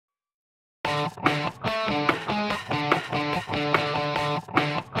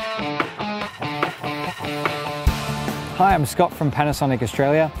Hi, I'm Scott from Panasonic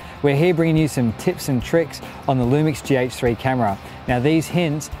Australia. We're here bringing you some tips and tricks on the Lumix GH3 camera. Now these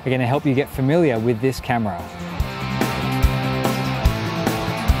hints are going to help you get familiar with this camera.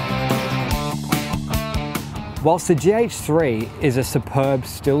 Whilst the GH3 is a superb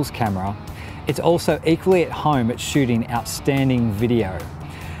stills camera, it's also equally at home at shooting outstanding video.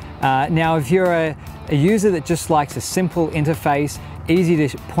 Now if you're a user that just likes a simple interface, easy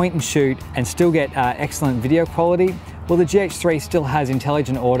to point and shoot and still get excellent video quality, well, the GH3 still has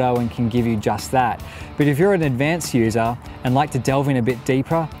intelligent auto and can give you just that. But if you're an advanced user and like to delve in a bit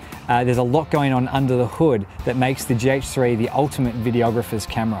deeper, there's a lot going on under the hood that makes the GH3 the ultimate videographer's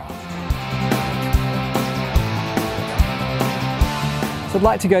camera. So I'd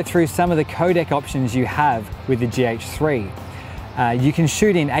like to go through some of the codec options you have with the GH3. You can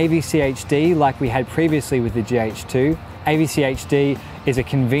shoot in AVC HD like we had previously with the GH2. AVC HD is a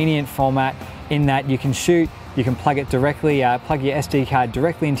convenient format in that you can shoot, you can plug it directly, plug your SD card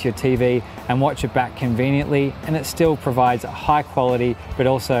directly into your TV and watch it back conveniently, and it still provides a high quality but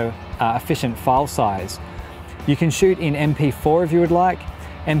also efficient file size. You can shoot in MP4 if you would like.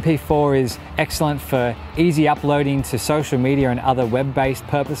 MP4 is excellent for easy uploading to social media and other web-based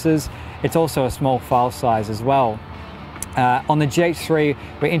purposes. It's also a small file size as well. On the GH3,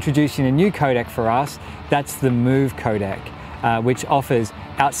 we're introducing a new codec for us. That's the Move codec, which offers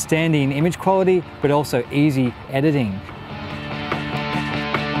outstanding image quality, but also easy editing.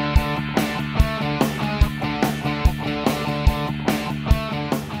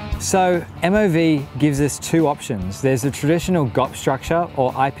 So MOV gives us two options. There's the traditional GOP structure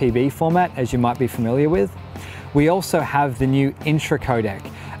or IPB format, as you might be familiar with. We also have the new intra codec.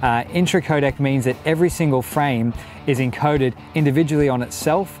 Intra codec means that every single frame is encoded individually on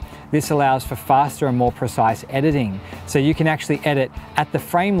itself. This allows for faster and more precise editing. So you can actually edit at the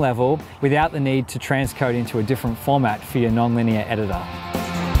frame level without the need to transcode into a different format for your nonlinear editor.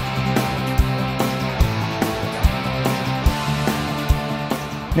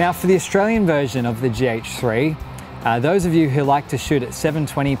 Now for the Australian version of the GH3, those of you who like to shoot at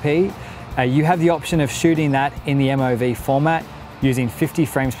 720p, you have the option of shooting that in the MOV format using 50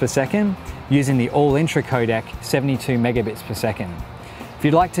 frames per second, using the all intra codec 72 megabits per second. If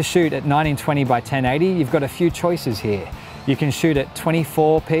you'd like to shoot at 1920 by 1080, you've got a few choices here. You can shoot at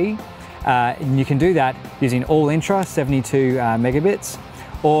 24p, and you can do that using all intra 72 megabits,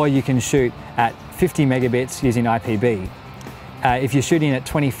 or you can shoot at 50 megabits using IPB. If you're shooting at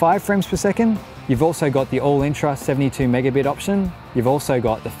 25 frames per second, you've also got the all intra 72 megabit option. You've also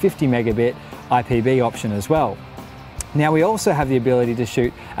got the 50 megabit IPB option as well. Now we also have the ability to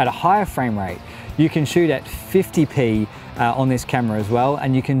shoot at a higher frame rate. You can shoot at 50p on this camera as well,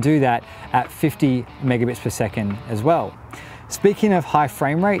 and you can do that at 50 megabits per second as well. Speaking of high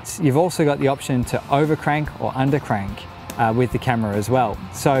frame rates, you've also got the option to overcrank or undercrank with the camera as well.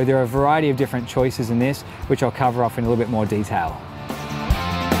 So there are a variety of different choices in this, which I'll cover off in a little bit more detail.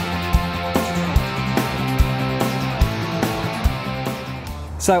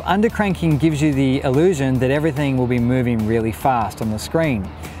 So undercranking gives you the illusion that everything will be moving really fast on the screen.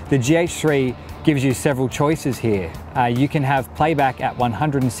 The GH3 gives you several choices here. You can have playback at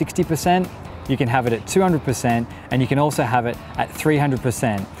 160%, you can have it at 200%, and you can also have it at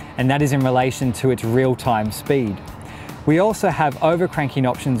 300%, and that is in relation to its real-time speed. We also have overcranking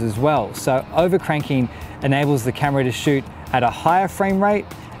options as well. So overcranking enables the camera to shoot at a higher frame rate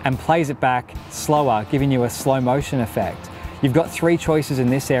and plays it back slower, giving you a slow motion effect. You've got three choices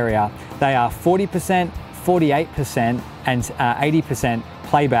in this area. They are 40%, 48%, and 80%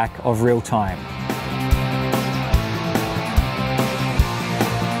 playback of real time.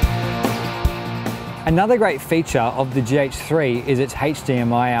 Another great feature of the GH3 is its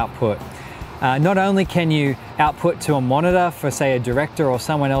HDMI output. Not only can you output to a monitor for, say, a director or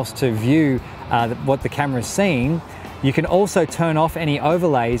someone else to view what the camera is seeing, you can also turn off any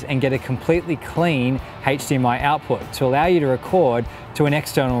overlays and get a completely clean HDMI output to allow you to record to an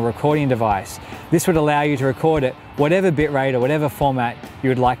external recording device. This would allow you to record at whatever bitrate or whatever format you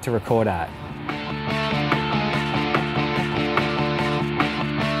would like to record at.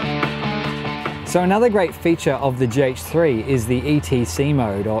 So another great feature of the GH3 is the ETC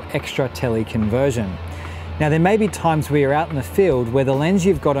mode, or extra tele conversion. Now there may be times where you're out in the field where the lens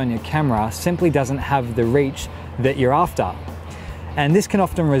you've got on your camera simply doesn't have the reach that you're after. And this can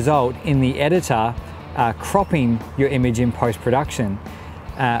often result in the editor cropping your image in post-production.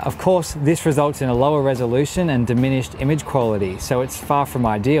 Of course, this results in a lower resolution and diminished image quality, so it's far from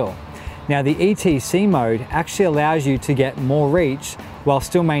ideal. Now the ETC mode actually allows you to get more reach while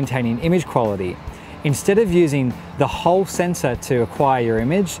still maintaining image quality. Instead of using the whole sensor to acquire your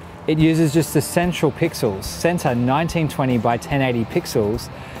image, it uses just the central pixels, center 1920 by 1080 pixels,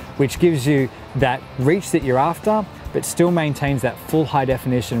 which gives you that reach that you're after, but still maintains that full high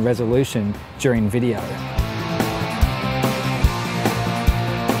definition resolution during video.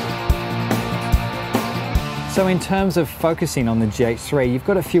 So in terms of focusing on the GH3, you've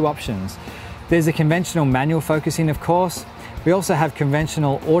got a few options. There's a conventional manual focusing, of course. We also have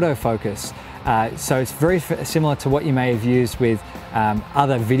conventional autofocus. So it's very similar to what you may have used with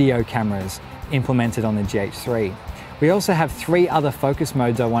other video cameras implemented on the GH3. We also have 3 other focus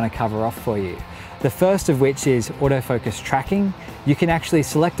modes I want to cover off for you. The first of which is autofocus tracking. You can actually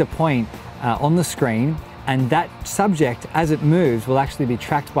select a point on the screen, and that subject, as it moves, will actually be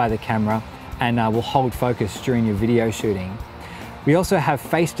tracked by the camera and will hold focus during your video shooting. We also have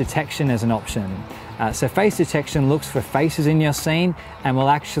face detection as an option. So face detection looks for faces in your scene and will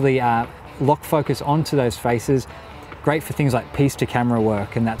actually lock focus onto those faces. Great for things like piece to camera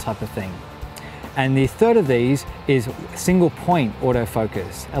work and that type of thing. And the third of these is single point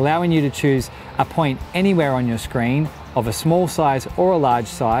autofocus, allowing you to choose a point anywhere on your screen of a small size or a large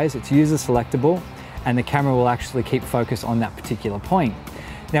size. It's user selectable, and the camera will actually keep focus on that particular point.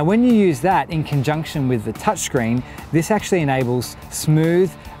 Now, when you use that in conjunction with the touchscreen, this actually enables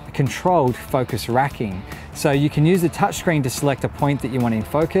smooth, controlled focus racking. So you can use the touchscreen to select a point that you want in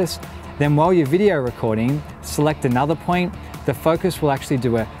focus. Then while you're video recording, select another point. The focus will actually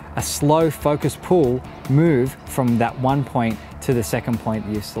do a slow focus pull move from that one point to the second point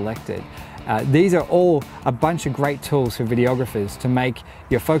that you've selected. These are all a bunch of great tools for videographers to make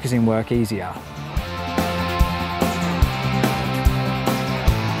your focusing work easier.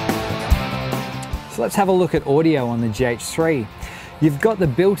 So let's have a look at audio on the GH3. You've got the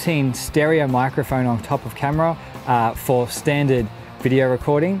built-in stereo microphone on top of camera for standard video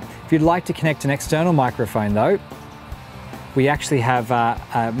recording. If you'd like to connect an external microphone though, we actually have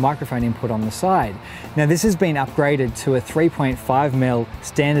a microphone input on the side. Now this has been upgraded to a 3.5mm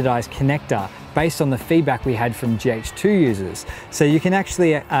standardized connector based on the feedback we had from GH2 users. So you can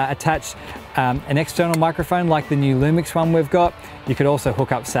actually attach an external microphone like the new Lumix one we've got. You could also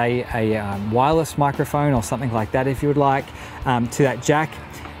hook up, say, a wireless microphone or something like that if you would like to that jack.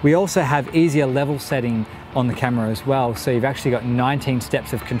 We also have easier level setting on the camera as well. So you've actually got 19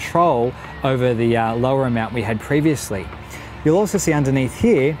 steps of control over the lower amount we had previously. You'll also see underneath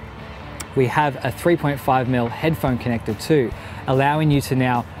here, we have a 3.5mm headphone connector too, allowing you to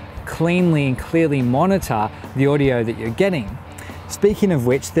now cleanly and clearly monitor the audio that you're getting. Speaking of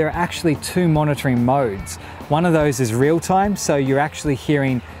which, there are actually 2 monitoring modes. One of those is real time, so you're actually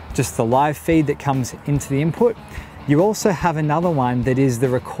hearing just the live feed that comes into the input. You also have another one that is the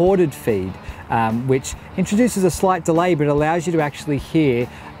recorded feed, which introduces a slight delay but allows you to actually hear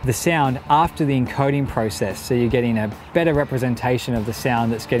the sound after the encoding process, so you're getting a better representation of the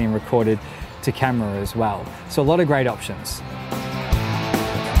sound that's getting recorded to camera as well. So a lot of great options.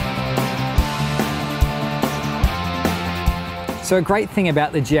 So a great thing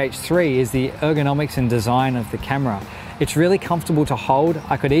about the GH3 is the ergonomics and design of the camera. It's really comfortable to hold.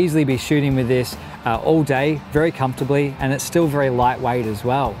 I could easily be shooting with this all day very comfortably, and it's still very lightweight as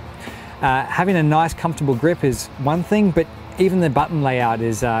well. Having a nice comfortable grip is one thing, but even the button layout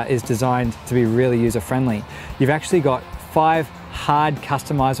is designed to be really user-friendly. You've actually got 5 hard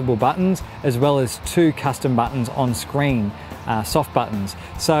customizable buttons as well as 2 custom buttons on screen, soft buttons.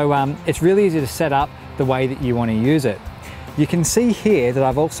 So it's really easy to set up the way that you want to use it. You can see here that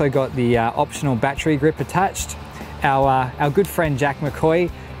I've also got the optional battery grip attached. Our good friend Jack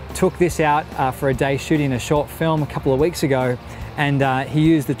McCoy took this out for a day shooting a short film a couple of weeks ago, and he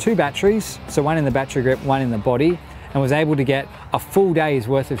used the 2 batteries, so one in the battery grip, one in the body, and was able to get a full day's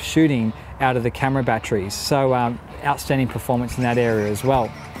worth of shooting out of the camera batteries. So outstanding performance in that area as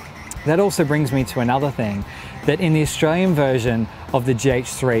well. That also brings me to another thing, that in the Australian version of the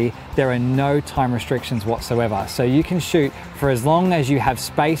GH3, there are no time restrictions whatsoever. So you can shoot for as long as you have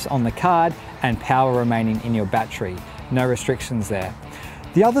space on the card and power remaining in your battery. No restrictions there.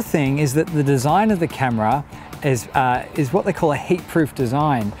 The other thing is that the design of the camera is what they call a heat-proof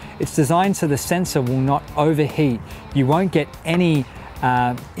design. It's designed so the sensor will not overheat. You won't get any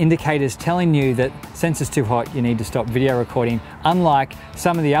indicators telling you that sensor's too hot, you need to stop video recording, unlike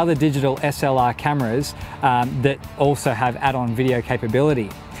some of the other digital SLR cameras that also have add-on video capability.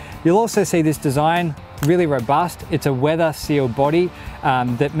 You'll also see this design really robust. It's a weather sealed body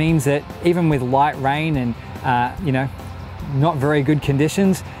that means that even with light rain and not very good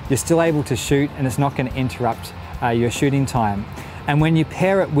conditions, you're still able to shoot and it's not going to interrupt your shooting time. And when you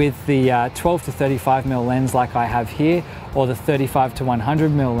pair it with the 12 to 35mm lens like I have here, or the 35 to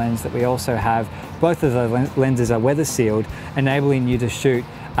 100mm lens that we also have, both of the lenses are weather sealed, enabling you to shoot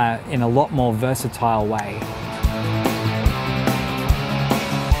in a lot more versatile way.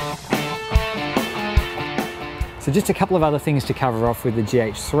 So just a couple of other things to cover off with the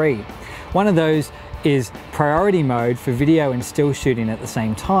GH3. One of those is priority mode for video and still shooting at the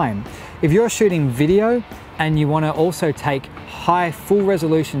same time. If you're shooting video and you want to also take high full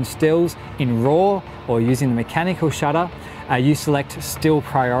resolution stills in RAW or using the mechanical shutter, you select still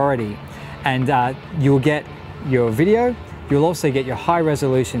priority, and you'll get your video. You'll also get your high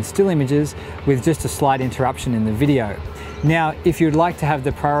resolution still images with just a slight interruption in the video. Now, if you'd like to have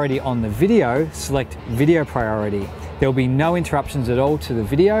the priority on the video, select video priority. There'll be no interruptions at all to the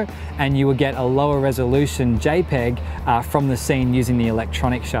video, and you will get a lower resolution JPEG from the scene using the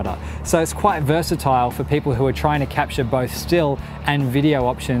electronic shutter. So it's quite versatile for people who are trying to capture both still and video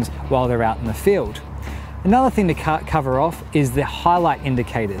options while they're out in the field. Another thing to cover off is the highlight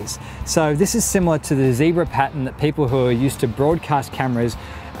indicators. So this is similar to the zebra pattern that people who are used to broadcast cameras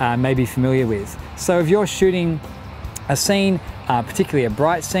may be familiar with. So if you're shooting a scene, particularly a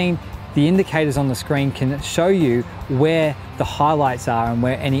bright scene, the indicators on the screen can show you where the highlights are and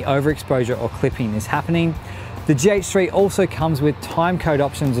where any overexposure or clipping is happening. The GH3 also comes with timecode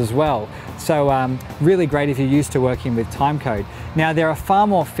options as well. So really great if you're used to working with timecode. Now there are far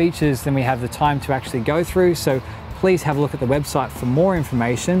more features than we have the time to actually go through, so please have a look at the website for more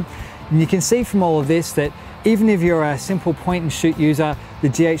information. And you can see from all of this that even if you're a simple point and shoot user, the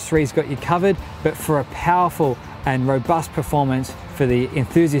GH3's got you covered, but for a powerful and robust performance for the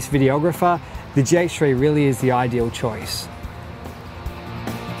enthusiast videographer, the GH3 really is the ideal choice.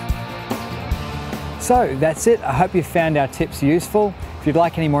 So that's it. I hope you found our tips useful. If you'd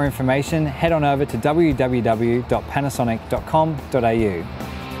like any more information, head on over to www.panasonic.com.au.